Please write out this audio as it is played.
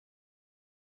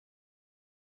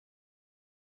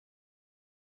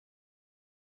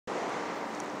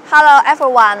Hello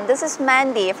everyone, this is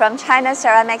Mandy from China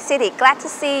Ceramic City. Glad to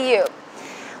see you.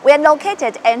 We are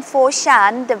located in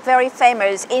Foshan, the very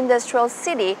famous industrial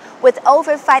city with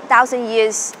over 5,000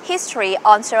 years history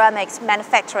on ceramics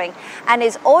manufacturing, and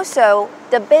is also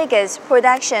the biggest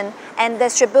production and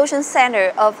distribution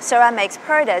center of ceramics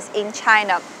products in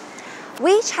China.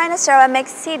 China Ceramic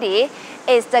City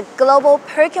is the global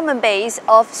procurement base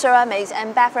of ceramics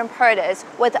and bathroom products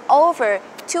with over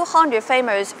 200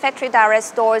 famous factory direct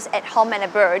stores at home and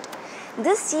abroad.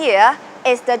 This year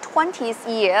is the 20th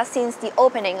year since the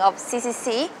opening of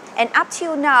CCC, and up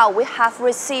till now we have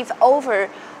received over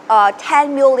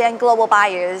 10 million global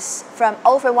buyers from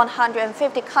over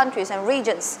 150 countries and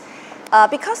regions.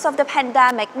 Because of the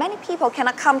pandemic, many people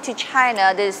cannot come to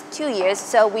China these 2 years,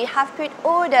 so we have put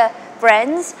all the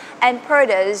brands and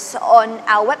products on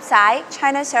our website,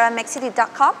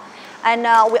 chinaceramiccity.com. And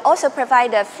we also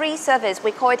provide a free service.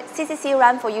 We call it CCC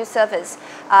Run For You service.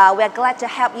 We are glad to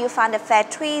help you find the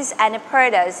factories and the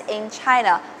products in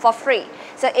China for free.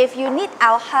 So if you need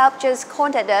our help, just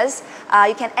contact us.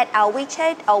 You can add our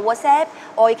WeChat or WhatsApp,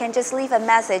 or you can just leave a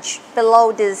message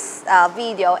below this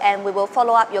video and we will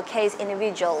follow up your case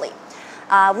individually.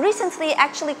 Recently,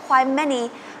 actually quite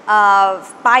many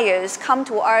buyers come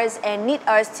to us and need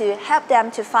us to help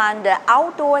them to find the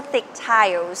outdoor thick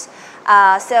tiles.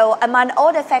 So among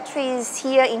all the factories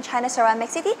here in China Ceramic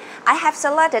City, I have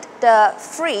selected the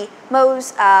three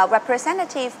most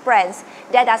representative brands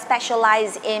that are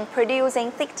specialized in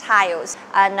producing thick tiles.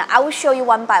 And I will show you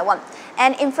one by one.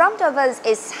 And in front of us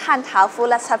is Hantaofu.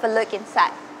 Let's have a look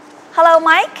inside. Hello,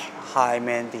 Mike. Hi,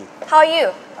 Mandy. How are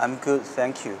you? I'm good,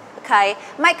 thank you. Okay.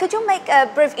 Mike, could you make a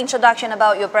brief introduction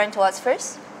about your brand to us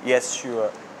first? Yes, sure.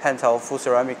 Hantaofu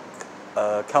Ceramics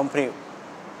company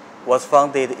was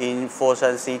founded in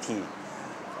Foshan City,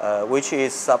 which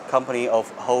is sub-company of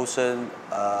Hosen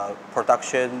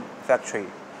production factory.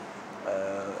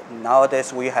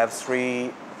 Nowadays, we have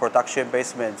 3 production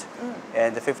basements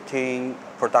and 15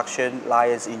 production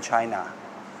lines in China.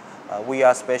 We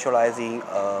are specializing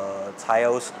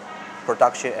tiles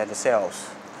production and sales.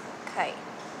 Okay.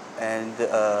 And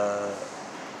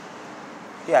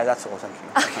yeah, that's all. Thank you.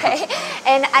 Okay.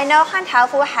 And I know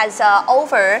Hantaofu has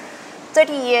over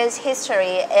 30 years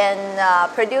history in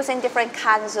producing different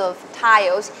kinds of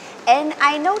tiles. And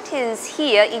I noticed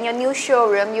here in your new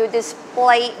showroom, you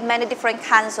display many different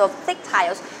kinds of thick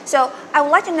tiles. So I would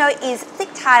like to know, is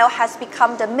thick tile has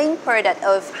become the main product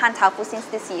of Hantaofu since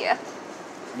this year?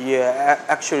 Yeah,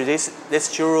 actually this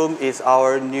showroom is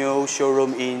our new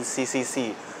showroom in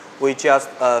CCC. We just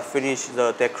finished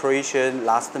the decoration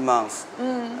last month.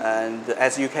 And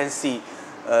as you can see,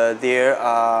 there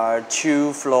are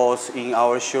 2 floors in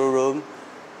our showroom.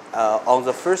 On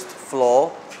the first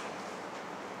floor,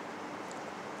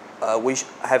 we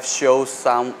have shown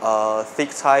some thick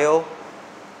tile.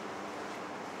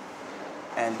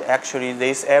 And actually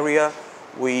this area,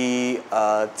 we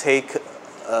take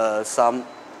some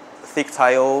thick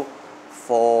tile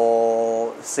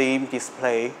for theme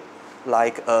display,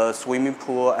 like a swimming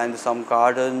pool and some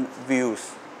garden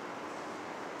views.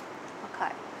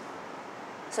 Okay.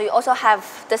 So you also have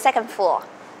the second floor?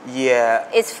 Yeah.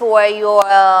 It's for your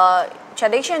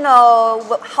traditional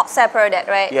hot cell product,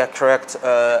 right? Yeah, correct.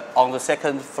 On the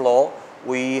second floor,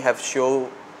 we have shown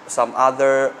some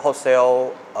other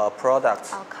wholesale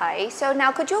products. Okay. So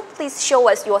now could you please show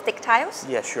us your thick tiles?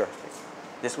 Yeah, sure.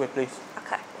 This way, please.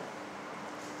 Okay.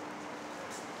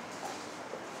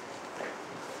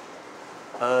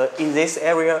 In this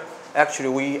area, actually,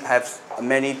 we have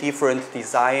many different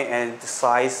design and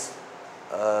size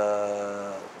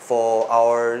for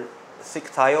our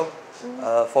thick tile.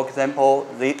 For example,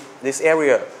 this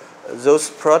area, those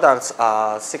products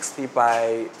are 30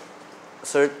 by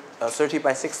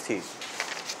 60.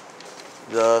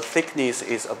 The thickness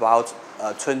is about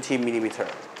 20 millimeter.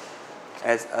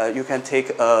 As you can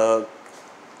take a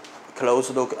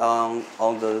close look on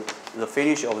the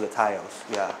finish of the tiles.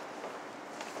 Yeah.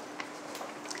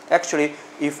 Actually,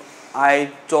 if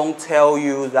I don't tell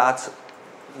you that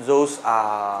those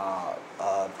are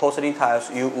porcelain tiles,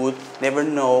 you would never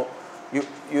know.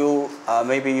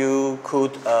 Maybe you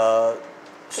could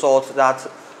thought that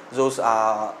those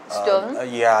are stone.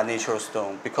 Yeah, natural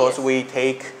stone, because yes. We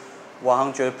take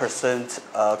 100%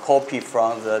 copy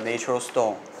from the natural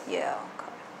stone. Yeah.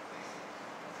 Okay.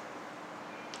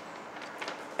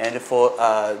 And for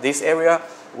this area,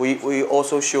 we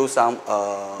also show some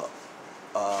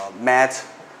matte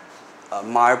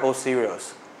marble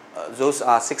cereals. Those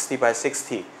are 60 by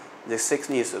 60. The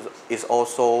thickness is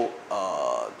also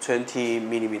 20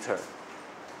 millimeter.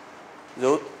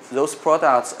 Those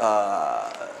products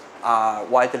are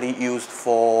widely used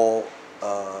for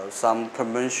some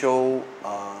commercial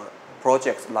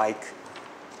projects like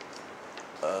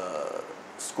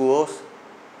schools,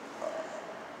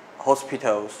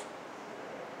 hospitals,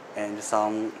 and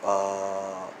some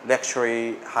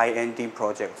luxury high-ending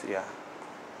projects. Yeah.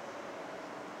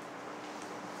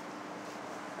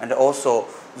 And also,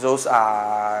 those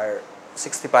are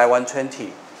 60 by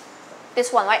 120.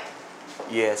 This one, right?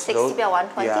 Yes. 60 by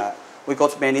 120. Yeah. We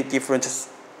got many different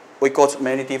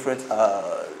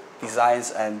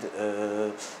designs and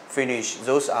finish.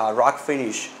 Those are rock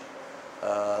finish.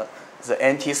 The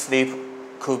anti-slip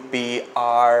could be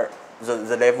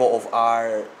the level of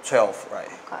R12, right?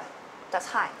 Okay, that's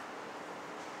high.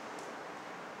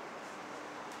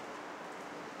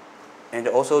 And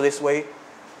also this way,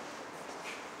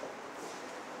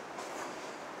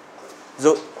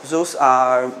 those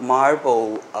are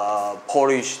marble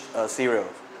polished cereals.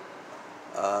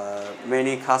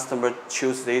 Many customers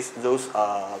choose those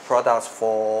products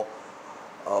for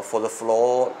the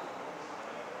floor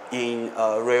in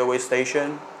railway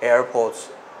station, airports,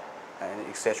 and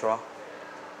etc.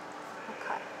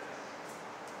 Okay.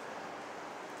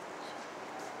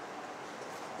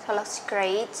 So looks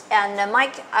great. And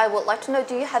Mike, I would like to know,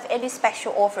 do you have any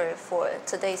special offer for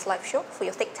today's live show for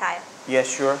your thick tile? Yeah,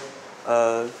 sure.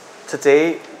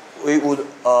 Today we would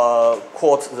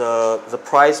quote the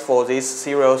price for these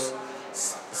cereals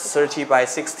 30 by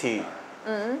 60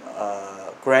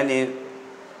 granite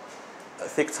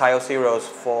thick tile cereals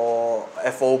for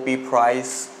FOB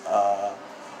price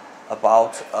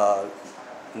about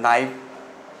 $9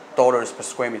 per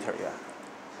square meter. Yeah.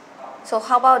 So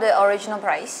how about the original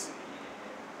price?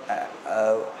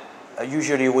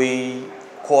 Usually we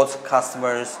quote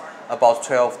customers about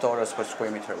 $12 per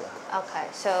square meter. Yeah. Okay,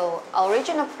 so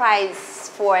original price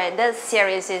for this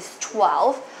series is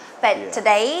 12, but Yeah.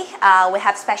 today we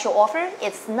have special offer.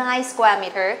 It's 9 square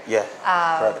meter. Yeah,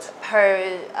 correct.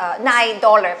 Per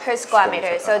 $9 per square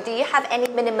meter. meter, So do you have any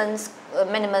minimums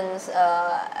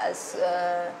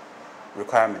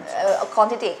Requirements.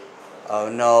 quantity?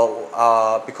 No,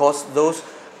 because those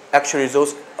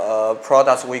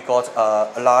products we got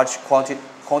a large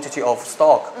quantity of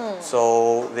stock,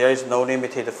 so there is no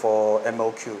limited for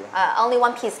MOQ. Only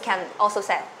one piece can also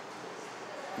sell.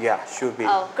 Yeah, should be.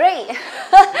 Oh, great.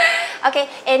 Okay,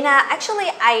 and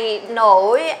actually I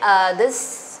know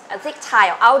this thick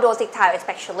tile, outdoor thick tile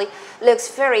especially, looks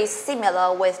very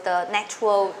similar with the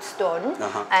natural stone.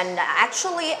 And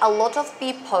actually a lot of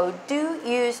people do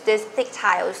use these thick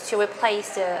tiles to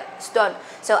replace the stone.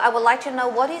 So I would like to know,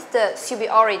 what is the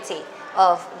superiority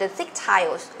of the thick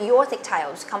tiles, your thick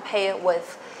tiles, compared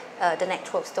with the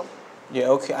natural stone? Yeah,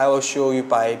 okay, I will show you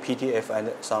by PDF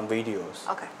and some videos.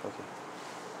 Okay. Okay.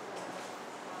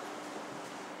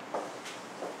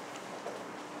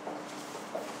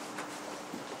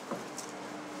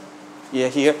 Yeah,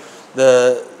 here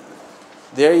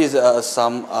there is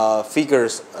some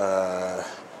figures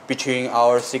between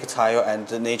our thick tile and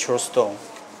the natural stone.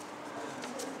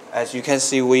 As you can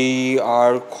see, we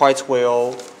are quite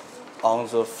well on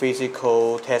the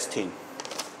physical testing,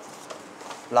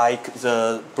 like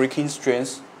the breaking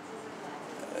strength.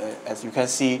 As you can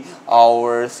see,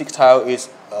 our thick tile is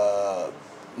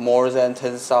more than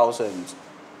 10,000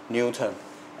 Newton,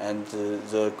 and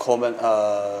the common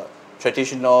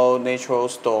traditional natural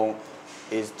stone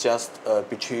is just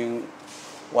between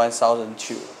 1,000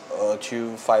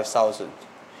 to 5,000,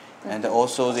 and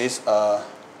also this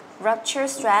Rupture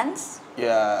strands?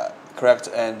 yeah, correct.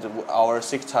 And our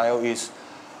thick tile is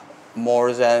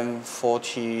more than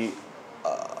 40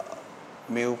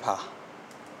 milpa,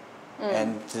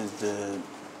 and the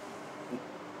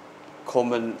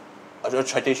common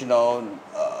traditional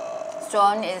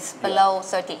Stone is below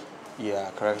 30.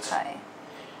 yeah, correct. Okay.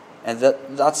 And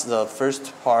that's the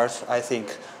first part, I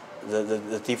think,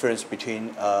 the difference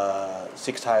between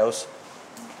thick tiles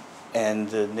and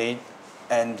the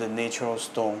natural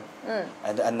stone.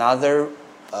 And another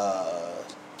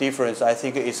difference, I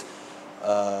think, is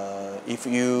if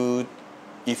you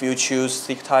choose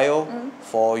thick tile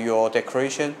for your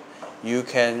decoration, you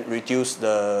can reduce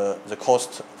the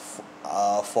cost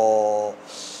for,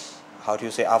 how do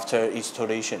you say, after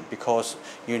installation, because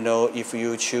you know, if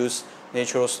you choose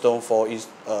natural stone for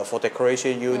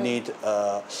decoration, you need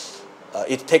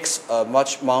it takes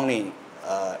much money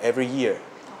every year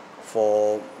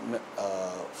for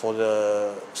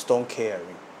the stone care.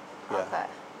 Yeah. Okay.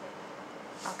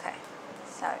 Okay.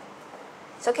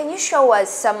 So can you show us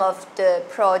some of the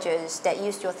projects that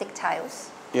use your thick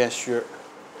tiles? Yeah, sure.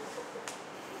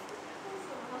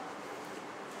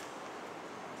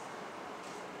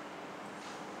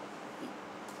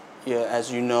 Yeah,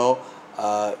 as you know,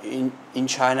 in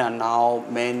China now,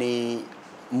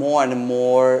 more and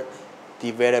more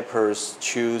developers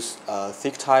choose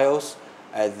thick tiles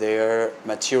as their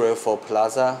material for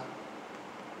plaza.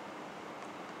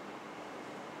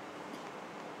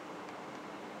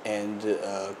 And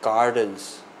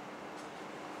gardens.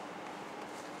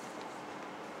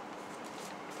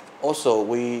 Also,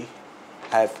 we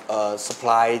have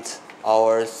supplied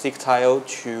our thick tile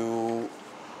to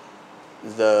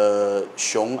the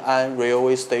Xiong'an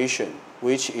railway station,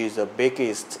 which is the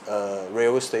biggest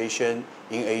railway station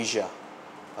in Asia.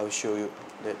 I will show you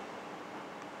that.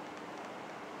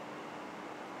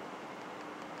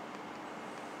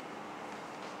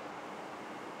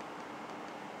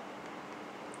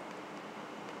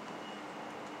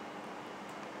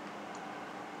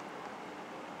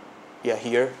 Yeah,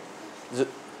 here.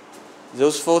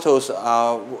 Those photos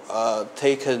are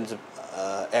taken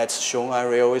at Xiong'an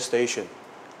railway station.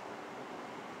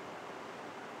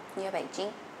 Near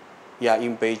Beijing. Yeah,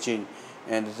 in Beijing.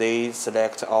 And they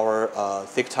select our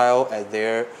thick tile as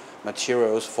their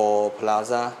materials for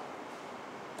plaza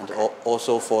and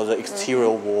also for the exterior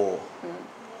wall.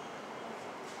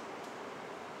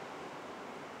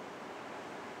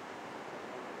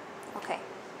 Okay.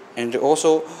 And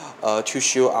also to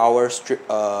show our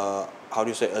how do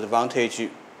you say advantage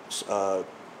from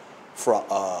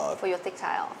for your thick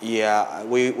tile. Yeah,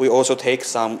 we also take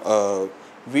some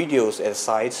videos at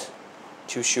site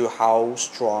to show how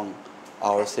strong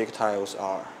our thick tiles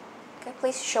are. Okay,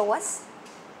 please show us.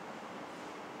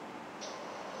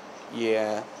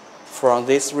 Yeah, from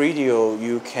this video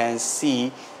you can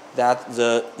see that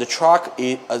the truck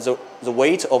is the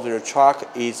weight of the truck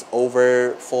is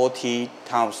over 40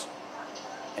 tons,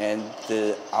 and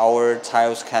our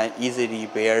tiles can easily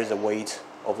bear the weight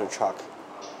of the truck.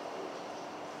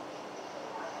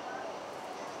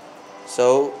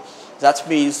 So that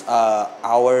means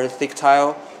our thick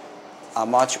tile are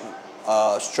much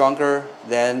stronger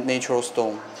than natural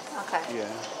stone. Okay. Yeah.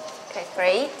 Okay,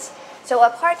 great. So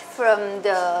apart from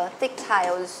the thick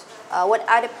tiles, what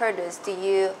other products do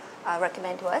you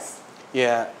recommend to us?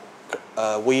 Yeah,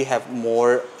 we have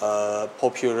more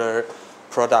popular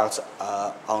products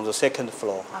on the second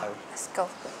floor. Let's go.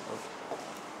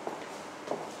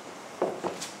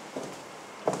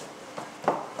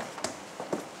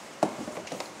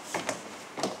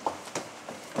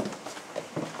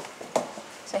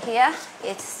 So here,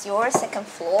 it's your second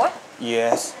floor.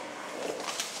 Yes.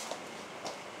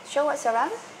 Show us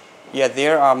around. Yeah,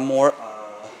 there are more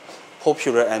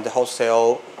popular and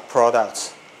wholesale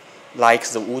products like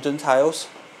the wooden tiles.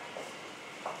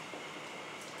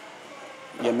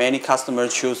 Yeah, many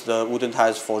customers choose the wooden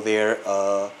tiles for their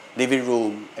living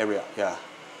room area. Yeah,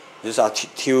 these are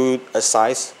two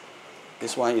size.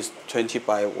 This one is 20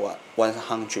 by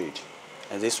 100,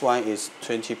 and this one is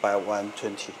 20 by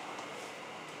 120.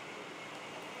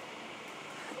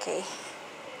 Okay.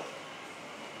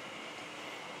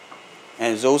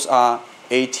 And those are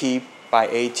 80 by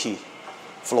 80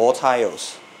 floor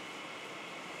tiles.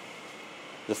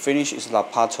 The finish is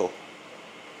Lapato.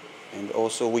 And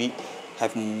also we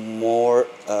have more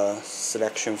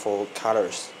selection for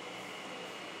colors.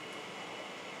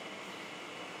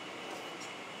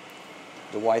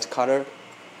 The white color,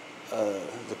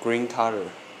 the green color.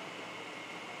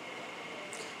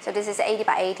 So this is 80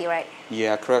 by 80, right?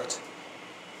 Yeah, correct.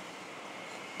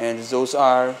 And those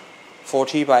are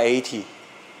 40 by 80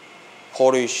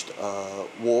 polished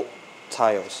wall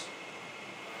tiles.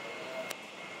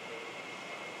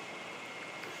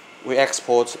 We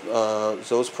export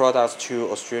those products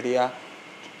to Australia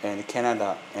and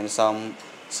Canada and some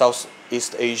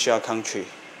Southeast Asia country.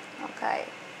 Okay.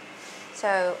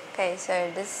 So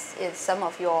this is some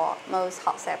of your most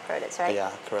hot sale products, right?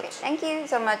 Yeah, correct. Okay, thank you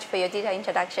so much for your detailed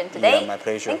introduction today. Yeah, my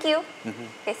pleasure. Thank you.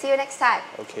 Okay, see you next time.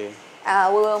 Okay.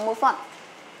 We will move on.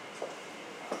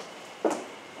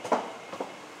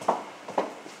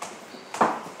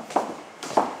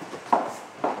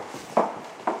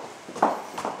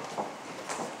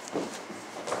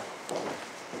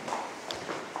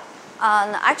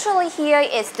 Actually, here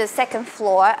is the second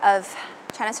floor of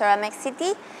China Ceramics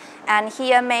City, and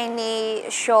here mainly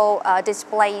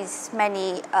displays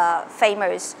many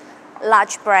famous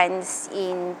large brands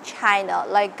in China,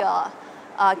 like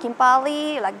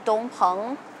Kimberly, like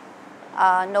Dongpeng,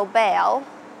 Nobel,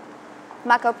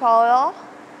 Marco Polo,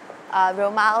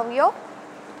 Romario,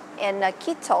 and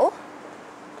Quito,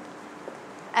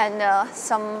 and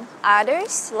some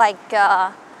others like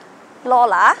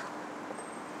Lola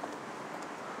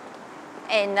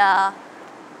and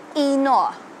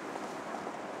Eno.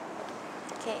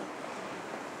 Okay.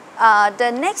 The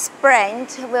next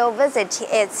brand we'll visit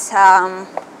is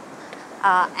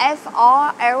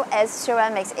FRLS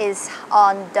Ceramics is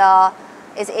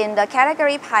in the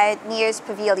category Pioneers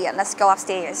Pavilion. Let's go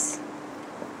upstairs.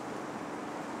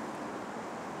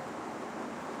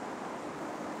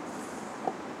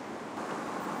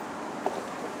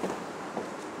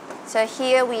 So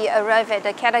here we arrive at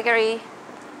the category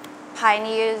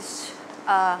Pioneers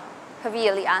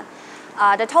Pavilion.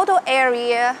 The total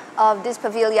area of this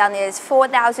pavilion is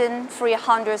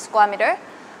 4,300 square meters,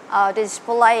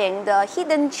 displaying the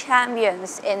hidden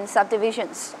champions in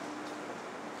subdivisions.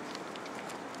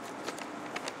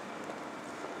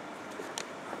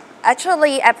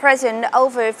 Actually, at present,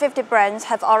 over 50 brands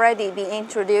have already been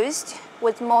introduced,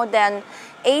 with more than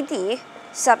 80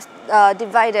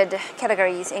 subdivided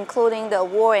categories, including the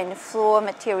wall and floor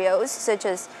materials such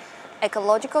as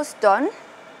ecological stone,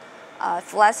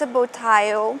 flexible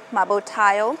tile, marble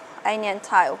tile, onion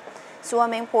tile,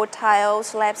 swimming pool tile,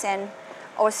 slabs, and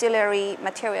auxiliary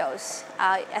materials.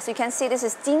 As you can see, this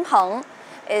is Jinpeng,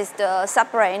 is the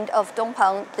sub-brand of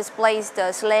Dongpeng, displays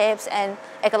the slabs and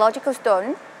ecological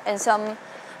stone and some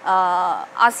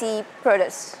RC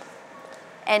products.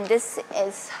 And this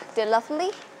is the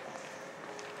lovely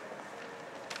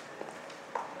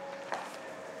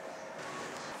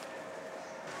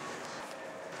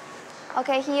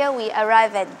Okay, here we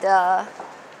arrive at the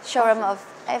showroom of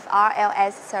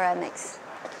FRLS Ceramics.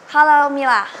 Hello,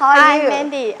 Mila. How are you? Hi,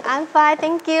 Mandy. I'm fine,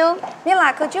 thank you.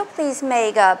 Mila, could you please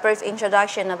make a brief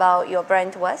introduction about your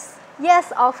brand to us?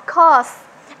 Yes, of course.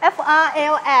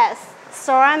 FRLS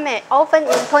Ceramics opened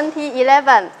in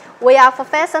 2011. We are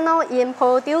professional in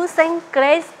producing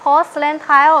glazed porcelain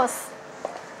tiles,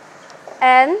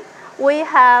 and we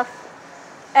have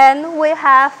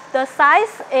the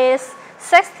size is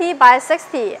 60 by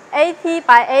 60, 80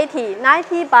 by 80,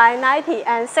 90 by 90,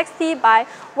 and 60 by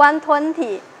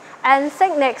 120. And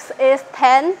thickness is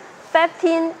 10,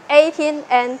 15, 18,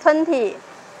 and 20.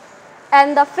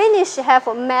 And the finish have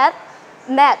matte,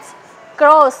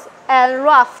 gloss, and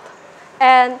rough,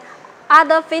 and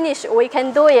other finish we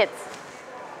can do it.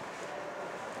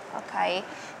 Okay,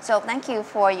 so thank you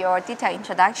for your detailed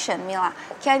introduction, Mila.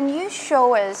 Can you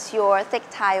show us your thick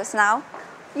tiles now?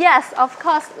 Yes, of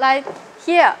course, like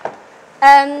here.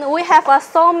 And we have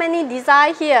so many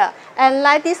designs here. And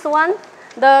like this one,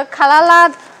 the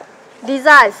Kalala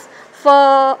designs.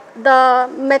 For the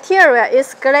material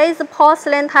is glazed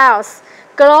porcelain tiles,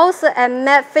 gloss and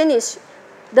matte finish.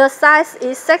 The size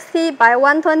is 60 by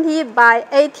 120 by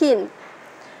 18.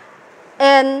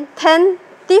 And 10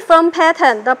 different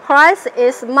patterns. The price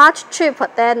is much cheaper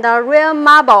than the real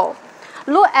marble.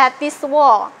 Look at this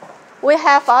wall. We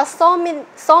have so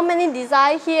many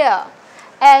designs here,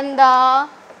 and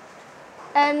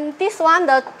this one,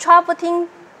 the travertine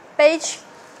beige.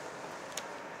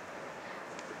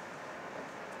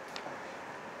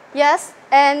 Yes,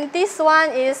 and this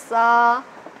one is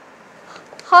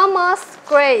Hermes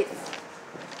grade.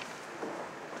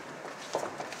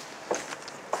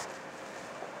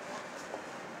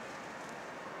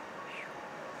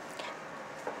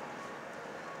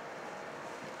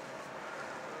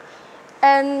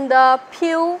 And the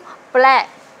pure black.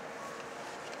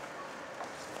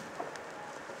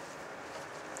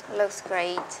 Looks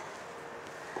great.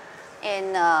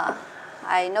 And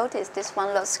I noticed this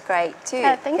one looks great too.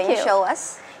 Thank Can you. you show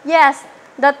us? Yes,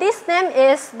 this name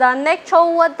is the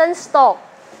natural wooden stove.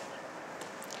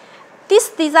 This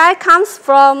design comes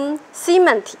from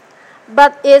cement,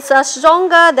 but it's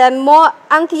stronger and more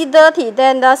anti-dirty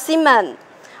than the cement.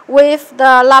 With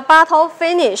the labato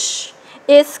finish,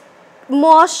 it's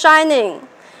more shining,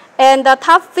 and the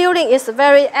top filling is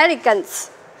very elegant.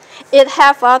 It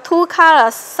have two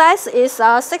colors. Size is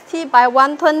 60 by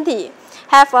 120.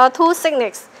 Have two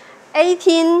thickness,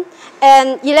 18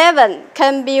 and 11.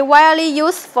 Can be widely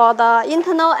used for the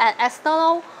internal and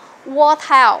external wall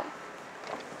tile.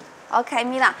 Okay,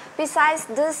 Mila. Besides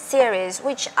this series,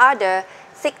 which other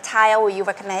thick tile would you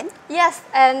recommend? Yes,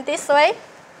 and this way.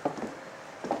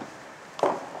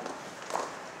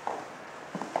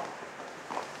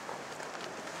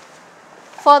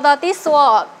 For this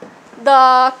wall,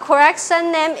 the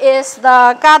correction name is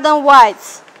the Garden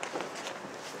White.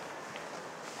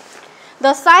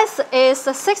 The size is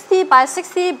 60 by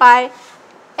 60 by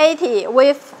 80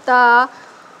 with the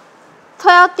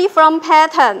 12 different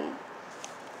patterns.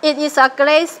 It is a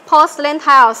glazed porcelain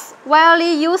house,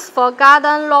 widely used for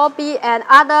garden, lobby, and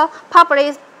other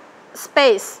public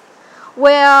space.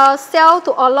 Will sell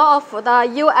to a lot of the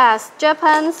US,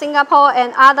 Japan, Singapore,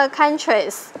 and other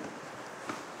countries.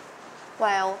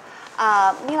 Well,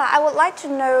 Mila, I would like to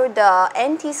know the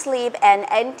anti-slip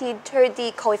and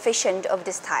anti-dirty coefficient of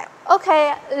this tile.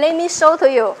 Okay, let me show to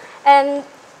you. And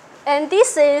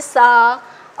this is a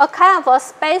kind of a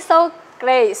special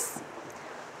glaze.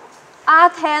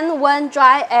 R10 when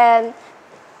dry and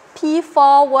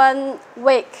P4 when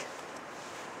wet.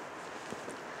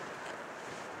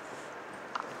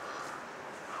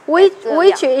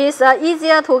 Which is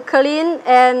easier to clean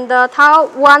and the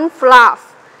tile won't fluff.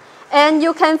 And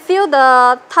you can feel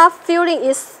the tough feeling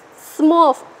is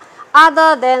smooth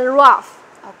other than rough.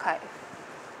 Okay.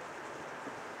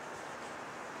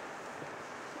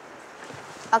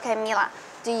 Okay, Mila,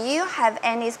 do you have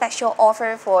any special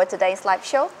offer for today's live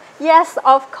show? Yes,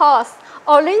 of course.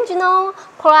 Original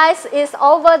price is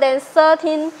over than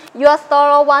 $13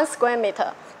 1 square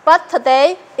meter. But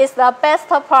today is the best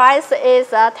price is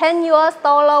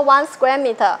 $10 1 square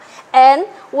meter. And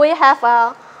we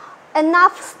have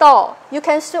enough store. You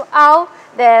can shoot out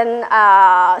then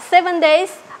 7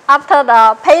 days after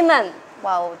the payment.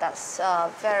 Wow, that's a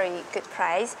very good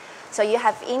price. So if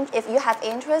you have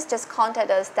interest, just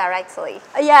contact us directly.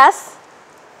 Yes.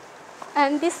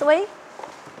 And this way.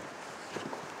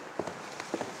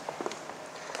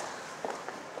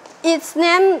 It's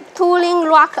named Tooling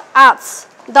Rock Arts.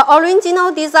 The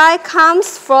original design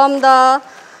comes from the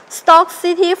stock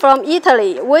city from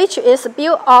Italy, which is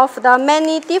built of the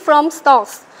many different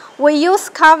stocks. We use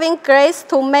carving glaze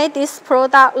to make this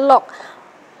product look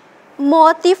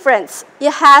more different.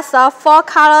 It has 4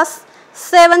 colors,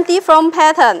 7 different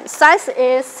patterns. Size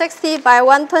is 60 by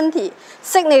 120.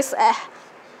 Thickness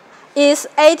is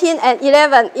 18 and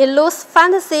 11. It looks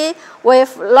fancy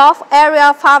with loft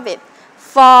area fabric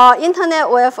for internet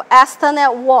with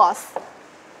external walls.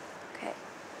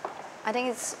 I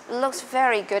think it looks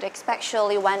very good,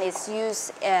 especially when it's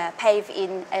used paved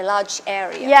in a large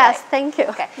area. Yes, right? thank you.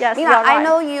 Okay. Yes, Mila, right. I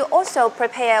know you also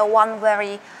prepare one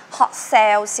very hot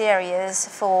sale series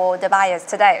for the buyers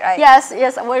today, right? Yes,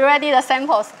 yes, we ready the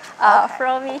samples. Okay.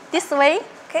 From me this way.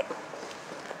 Okay.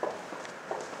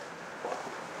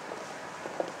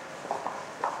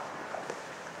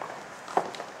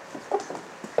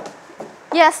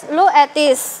 Yes, look at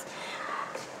this.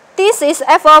 This is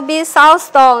FRLS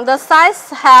Southstone. The size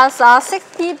has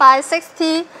 60 by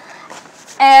 60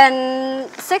 and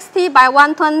 60 by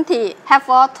 120.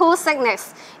 Have 2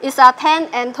 thickness. It's 10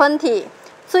 and 20.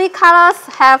 3 colors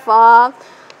have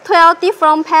 12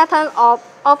 different pattern of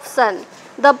option.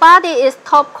 The body is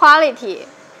top quality.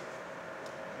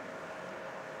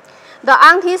 The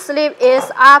anti-slip is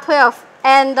R12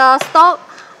 and the stock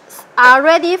are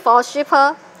ready for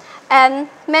shipper. And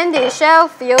Mandy, share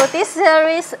with you, this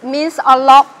series means a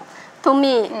lot to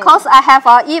me because I have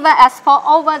even export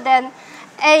over than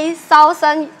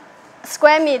 8,000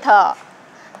 square meter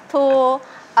to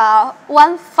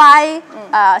one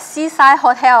seaside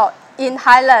hotel in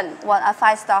Thailand. A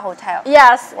 5-star hotel.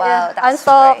 Yes, wow, yes. that's I'm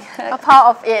so great. proud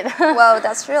of it. Well,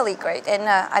 that's really great, and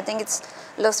I think it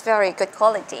looks very good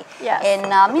quality. Yes. And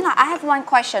Mila, I have one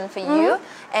question for you,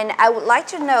 and I would like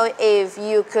to know if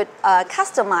you could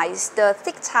customize the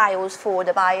thick tiles for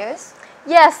the buyers.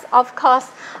 Yes, of course.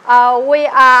 We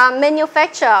are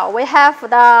manufacturer. We have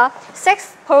the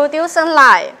 6 production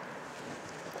line.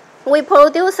 We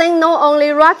producing not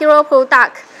only regular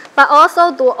product, but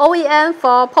also do OEM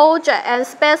for project and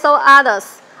special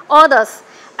orders.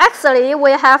 Actually,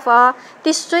 we have a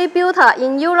distributor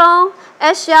in Europe,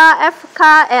 Asia,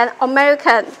 Africa, and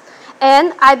American.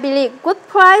 And I believe good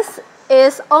price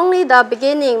is only the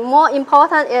beginning. More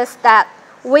important is that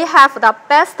we have the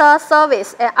best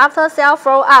service and after-sale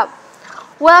follow-up.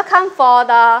 Welcome for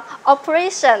the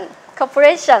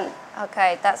cooperation.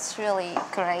 Okay, that's really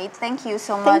great. Thank you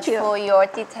so much for your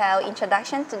detailed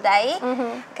introduction today.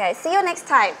 Okay, see you next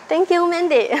time. Thank you,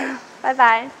 Mandy.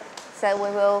 Bye-bye. So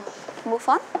we will move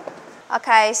on.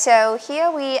 Okay, so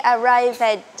here we arrive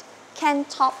at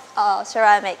Cantop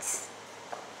Ceramics.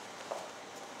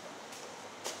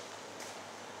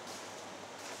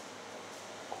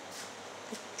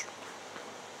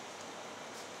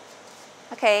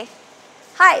 Okay.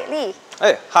 Hi, Lee.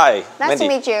 Hey, hi, Nice Mandy. to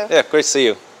meet you. Yeah, great to see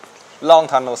you. Long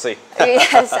time no see.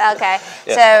 Yes, okay.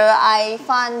 Yes. So I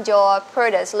find your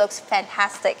products looks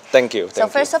fantastic. Thank you. So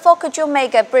first of all, could you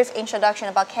make a brief introduction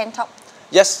about Cantop?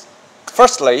 Yes.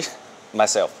 Firstly,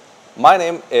 myself. My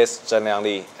name is Zhenliang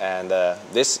Li, and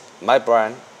this my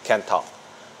brand Cantop.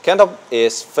 Cantop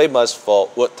is famous for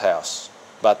wood tiles,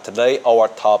 but today our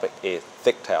topic is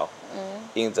thick tile.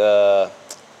 In the,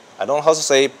 I don't know how to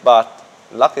say, but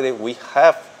luckily we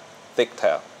have thick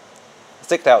tile.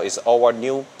 Thick tile is our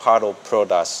new part of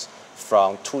products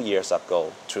from 2 years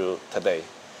ago to today.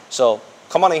 So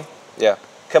come on in, yeah.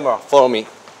 camera, follow me.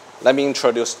 Let me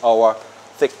introduce our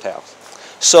thick tiles.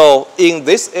 So in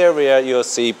this area, you'll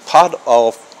see part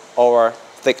of our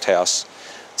thick tiles.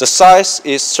 The size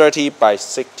is 30 by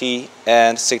 60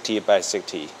 and 60 by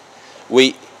 60.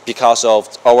 Because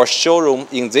of our showroom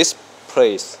in this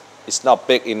place, it's not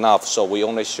big enough, so we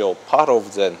only show part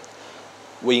of them.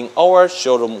 In our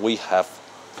showroom, we have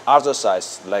other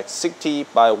size like 60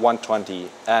 by 120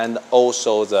 and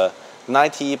also the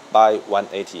 90 by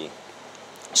 180.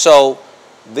 So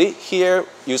here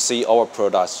you see our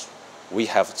products. We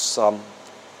have some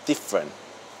different.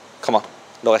 Come on,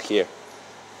 look at here.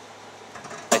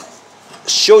 I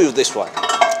show you this one.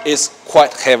 It's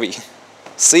quite heavy.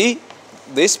 See,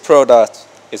 this product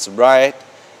is right,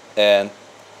 and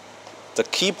the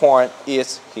key point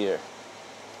is here.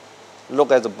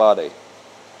 Look at the body,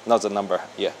 not the number.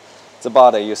 Yeah, the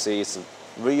body you see is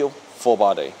real full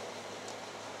body.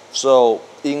 So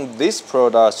in this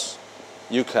product,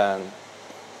 you can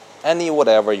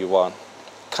whatever you want.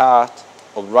 Cut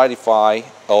or ratify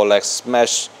or like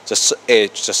smash the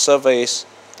edge, the surface,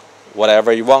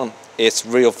 whatever you want. It's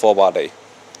real full body,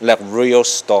 like real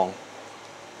stone.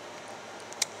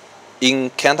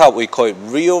 In Cantop, we call it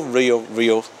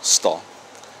real stone.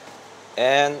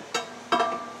 And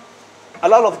a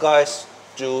lot of guys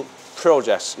do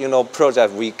projects. You know,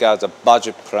 project we got a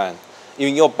budget plan.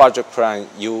 In your budget plan,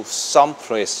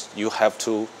 someplace you have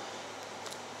to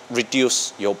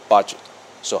reduce your budget.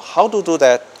 So how to do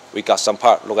that? We got some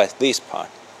part. Look at this part.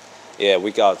 Yeah,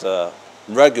 we got a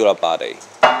regular body.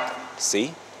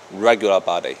 See, regular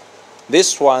body.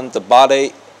 This one, the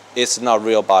body is not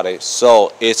real body,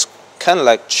 so it's kind of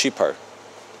like cheaper,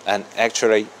 and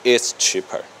actually it's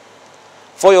cheaper.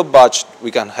 For your budget, we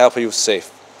can help you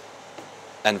save,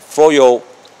 and for your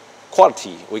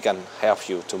quality, we can help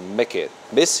you to make it.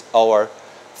 This our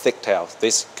thick tiles,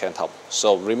 this Cantop.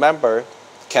 So remember,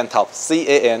 Cantop,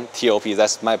 C-A-N-T-O-P,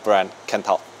 that's my brand,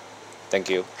 Cantop. Thank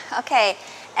you. Okay,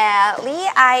 Lee,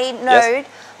 I know, Yes.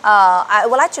 I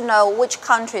would like to know which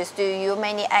countries do you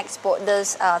mainly export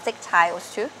these thick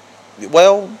tiles to?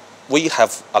 Well, we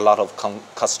have a lot of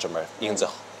customers in the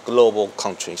global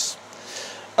countries.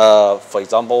 For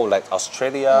example, like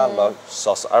Australia, like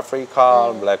South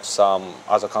Africa, like some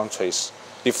other countries.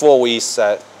 Before we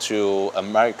said to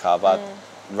America, but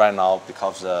right now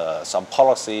because some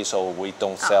policy, so we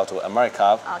don't sell to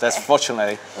America. Okay. That's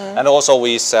fortunately. And also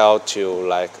we sell to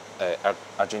like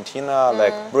Argentina,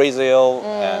 like Brazil,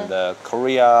 and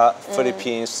Korea,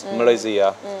 Philippines,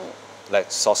 Malaysia,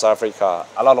 like South Africa.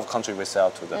 A lot of countries we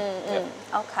sell to them.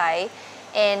 Yeah. Okay.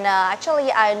 And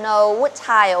actually, I know wood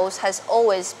tiles has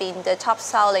always been the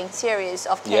top-selling series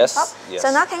of Cantop. Yes, yes.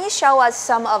 So now, can you show us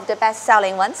some of the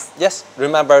best-selling ones? Yes,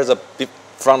 remember the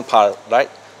front part, right?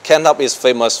 Cantop is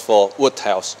famous for wood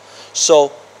tiles.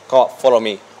 So, come on, follow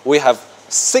me. We have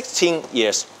 16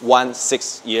 years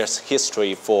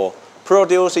history for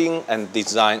producing and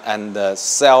design and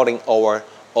selling our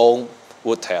own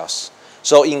wood tiles.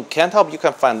 So in Cantop, you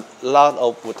can find a lot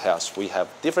of wood tiles. We have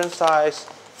different size,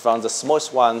 from the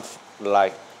smallest one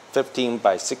like 15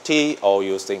 by 60, or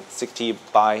using 60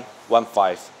 by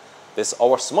 15. This is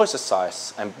our smallest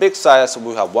size. And big size,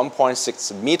 we have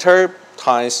 1.6 meter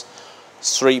times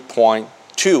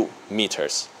 3.2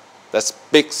 meters. That's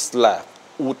big slab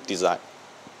wood design.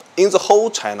 In the whole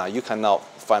China, you cannot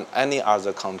find any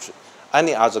other country,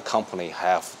 any other company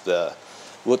have the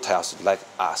wood tiles like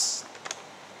us.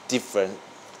 Different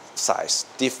size,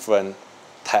 different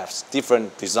types,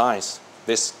 different designs.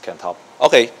 This Cantop.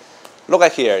 Okay, look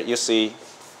at here. You see,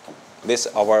 this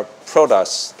our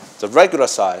products, the regular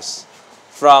size,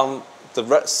 from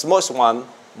the smallest one,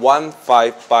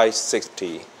 15 by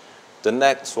 60. The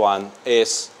next one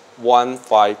is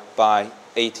 15 by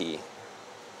 80.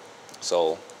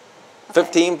 So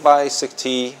 15 by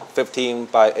 60, 15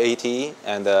 by 80,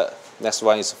 and the next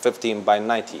one is 15 by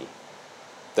 90.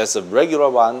 That's a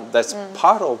regular one. That's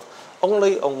part of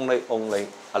only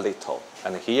a little.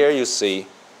 And here you see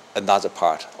another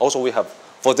part. Also, we have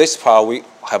for this part we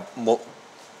have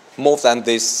more than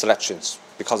these selections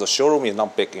because the showroom is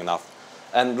not big enough.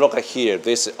 And look at here.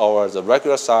 This the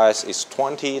regular size is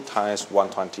 20 times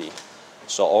 120.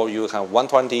 So all you have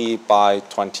 120 by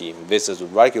 20. This is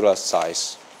regular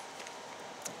size.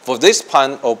 For this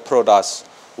kind of products,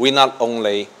 we not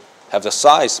only have the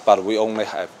size, but we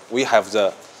have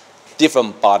the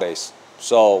different bodies.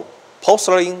 So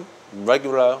porcelain,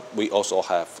 regular, we also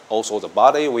have the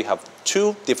body. We have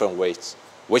two different weights.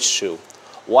 Which two?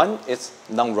 One is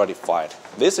non-ratified.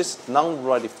 This is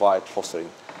non-ratified porcelain.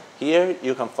 Here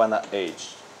you can find an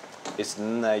age. It's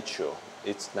natural.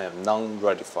 It's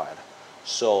non-ratified.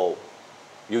 So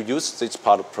you use this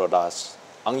part of products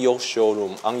on your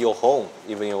showroom, on your home,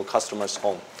 even your customer's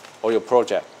home or your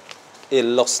project, it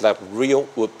looks like real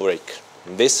wood brick.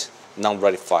 This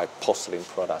non-ratified porcelain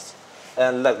products.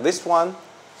 And like this one,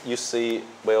 you see,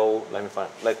 well, let me find,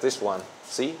 like this one.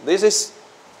 See, this is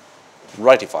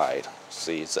ratified.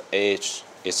 See, the edge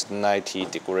is 90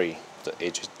 degree. The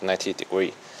edge is 90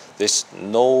 degree. There's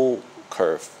no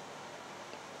curve.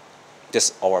 This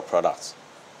is our products.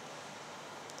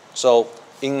 So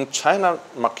in China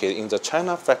market, in the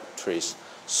China factories,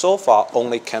 so far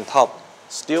only Cantop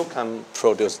still can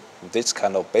produce this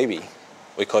kind of baby.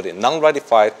 We call it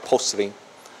non-ratified porcelain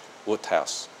wood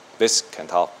tiles. This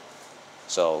Cantop.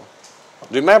 So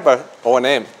remember our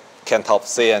name, Cantop,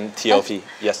 C-N-T-O-P.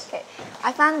 Yes. Okay.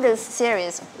 I found this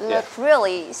series look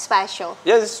really special.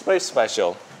 Yes, it's very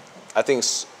special. I think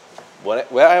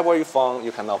wherever you found,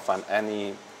 you cannot find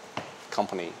any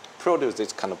company produce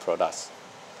this kind of products.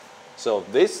 So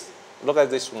this, look at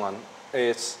this one.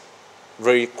 It's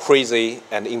very crazy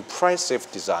and impressive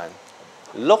design.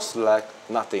 Looks like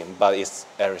nothing, but it's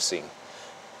everything.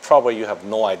 Probably you have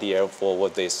no idea for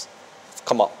what this.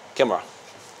 Come on, camera.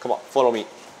 Come on, follow me.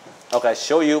 Okay,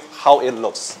 show you how it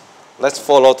looks. Let's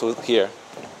follow to here.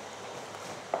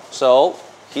 So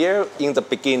here in the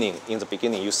beginning,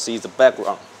 you see the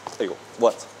background. There you go.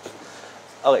 What?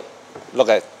 Okay, look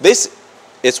at this.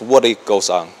 Is what it goes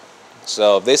on.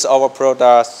 So this our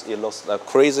products. It looks like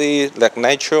crazy, like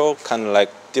natural, kind of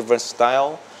like different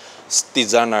style.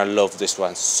 Designer love this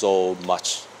one so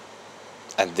much,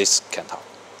 and this Cantop.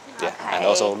 Yeah, Okay. and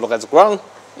also look at the ground.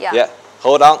 Yeah. Yeah.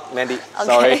 Hold on, Mandy. Okay.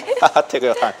 Sorry. Take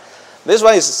your time. This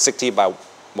one is 60 by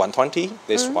 120.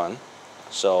 This one,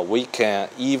 so we can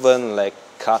even like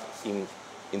cut in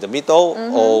the middle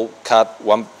or cut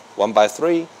one by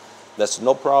 3. That's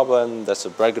no problem. That's a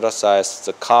regular size.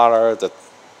 The color, the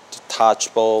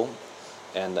touchable,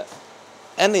 and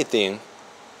anything,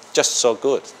 just so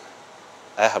good.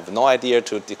 I have no idea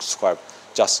to describe.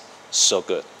 Just so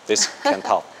good. This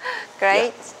Cantop.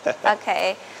 Great.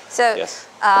 Okay. So, Yes.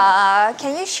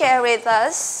 Can you share with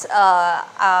us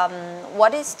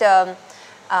what is the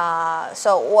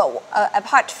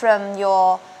apart from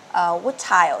your wood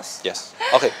tiles? Yes.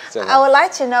 Okay. I would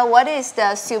like to know what is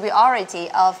the superiority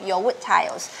of your wood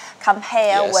tiles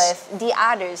compared Yes. with the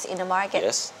others in the market?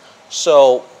 Yes.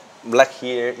 So, like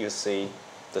here, you see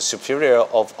the superior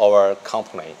of our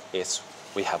company is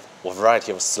we have a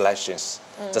variety of selections.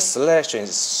 The selection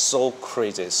is so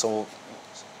crazy, so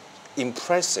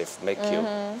impressive. Make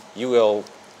you will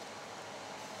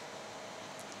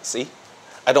see.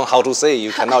 I don't know how to say.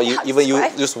 You cannot even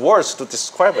use words to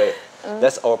describe it.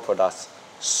 That's our products.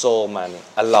 So many,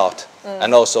 a lot,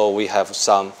 and also we have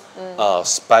some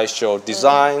special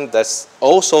design. That's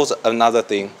also another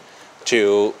thing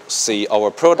to see our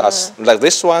products. Like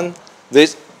this one,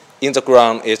 this in the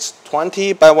ground is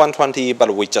 20 by 120,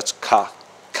 but we just cut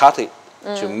it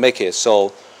to make it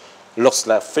so looks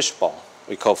like fishbone.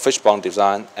 We call fishbone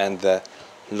design, and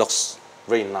looks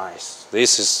very nice.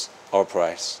 This is our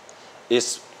price.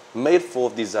 It's made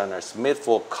for designers, made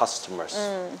for customers.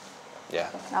 Yeah.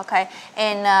 Okay,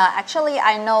 and actually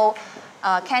I know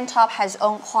Cantop has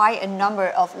owned quite a number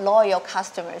of loyal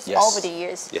customers over the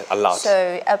years. Yeah, a lot.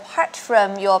 So apart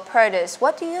from your products,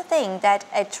 what do you think that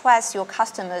attracts your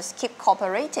customers keep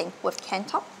cooperating with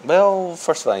Cantop? Well,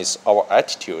 first one is our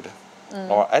attitude.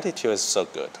 Our attitude is so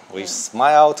good. We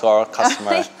smile to our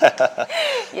customer.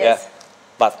 Yes. Yeah.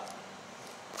 But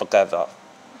forget that.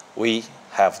 We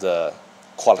have the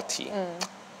quality.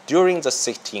 During the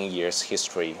 16 years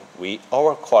history,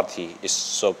 our quality is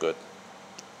so good.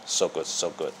 So good,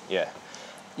 so good. Yeah.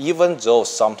 Even though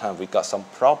sometimes we got some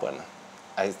problem,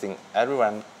 I think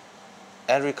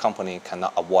every company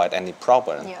cannot avoid any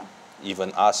problem. Yeah.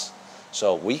 Even us.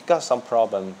 So we got some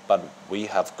problem, but we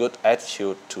have good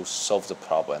attitude to solve the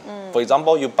problem. For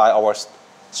example, you buy our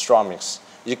ceramics,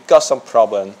 you got some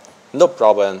problem, no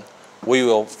problem. We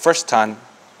will first time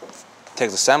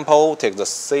take the sample, take the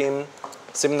same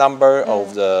number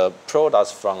of the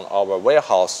products from our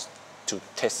warehouse to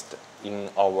test in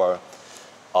our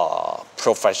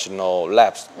professional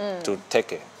labs to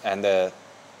take it. And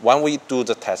when we do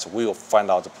the test, we will find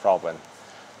out the problem.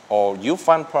 Or you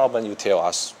find problem, you tell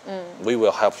us, we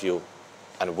will help you,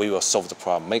 and we will solve the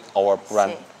problem, make our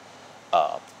brand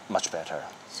much better.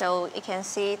 So you can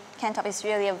see Cantop is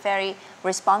really a very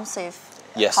responsive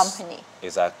Yes, company.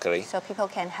 exactly. So people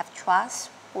can have trust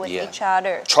with each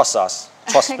other. Trust us,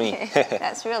 trust me. Okay,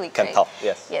 that's really great. Cantop,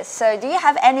 yes. Yes. So do you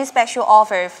have any special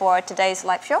offer for today's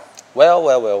live show?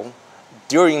 Well.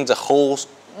 During the whole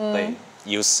day,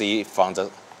 you see from the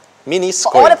mini For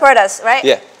screen. all the products, right?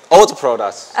 Yeah, all the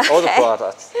products, all the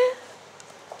products.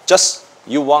 Just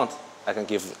you want, I can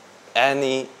give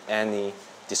any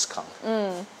discount.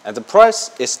 And the price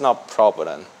is not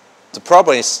problem. The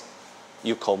problem is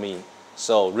you call me.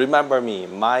 So remember me,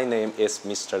 my name is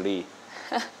Mr. Lee.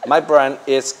 My brand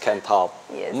is Cantop.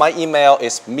 Yes. My email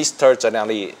is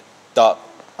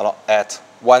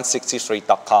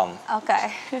mrjanely@163.com.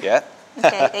 Okay. Yeah.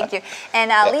 Okay, thank you.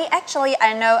 And Lee, actually,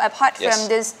 I know apart Yes. from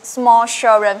this small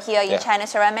showroom here in Yeah. China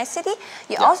Ceramics City,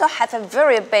 you Yeah. also have a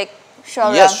very big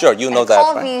showroom. Yes, sure, you know and that,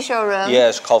 coffee right? showroom.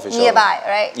 Yes, coffee showroom. Nearby,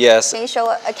 right? Yes. Can you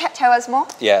tell us more?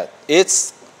 Yeah,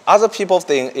 it's other people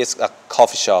think it's a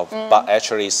coffee shop, but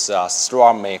actually it's a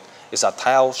ceramic. It's a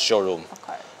tile showroom.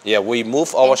 Okay. Yeah, we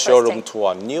moved our showroom Interesting. to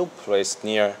a new place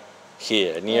near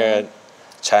here, near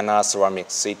China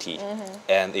Ceramics City,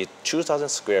 and it's 2,000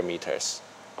 square meters.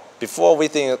 Before we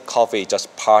think coffee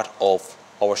just part of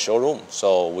our showroom,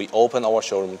 so we open our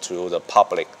showroom to the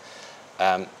public.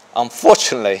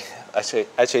 Unfortunately, actually,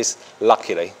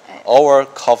 luckily, our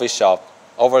coffee shop,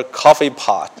 our coffee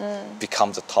part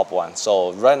becomes the top one.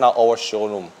 So right now our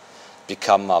showroom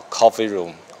become a coffee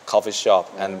room, coffee shop,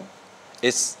 and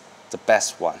it's the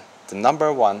best one, the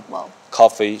number one Wow.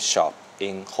 coffee shop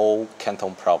in whole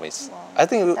Canton province. Wow. I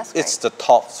think That's it's great. the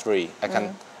top three.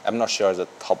 I'm not sure the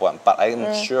top one, but I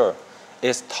am sure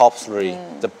it's top three,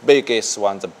 the biggest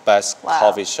one, the best Wow.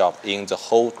 coffee shop in the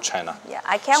whole China. Yeah,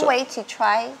 I can't So- wait to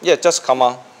try. Yeah, just come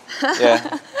on.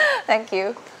 Yeah, Thank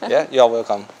you. yeah, you're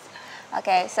welcome.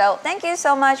 Okay, so thank you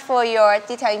so much for your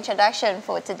detailed introduction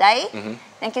for today.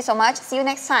 Thank you so much. See you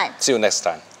next time. See you next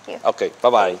time. Thank you. Okay,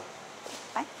 bye-bye.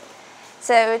 Bye.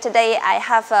 So today I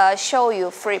have show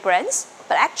you 3 brands,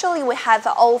 but actually we have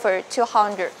over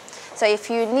 200. So if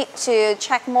you need to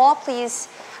check more, please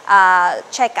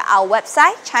check our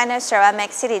website,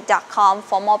 chinaceramicscity.com,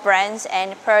 for more brands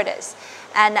and products.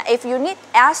 And if you need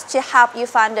us to help you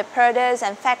find the products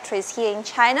and factories here in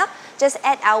China, just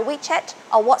add our WeChat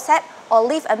or WhatsApp or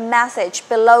leave a message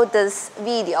below this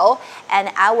video,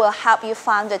 and I will help you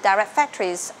find the direct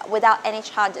factories without any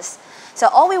charges. So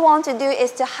all we want to do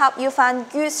is to help you find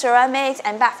good ceramics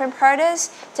and bathroom products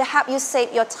to help you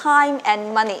save your time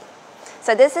and money.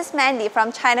 So this is Mandy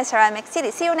from China Ceramics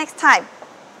City. See you next time.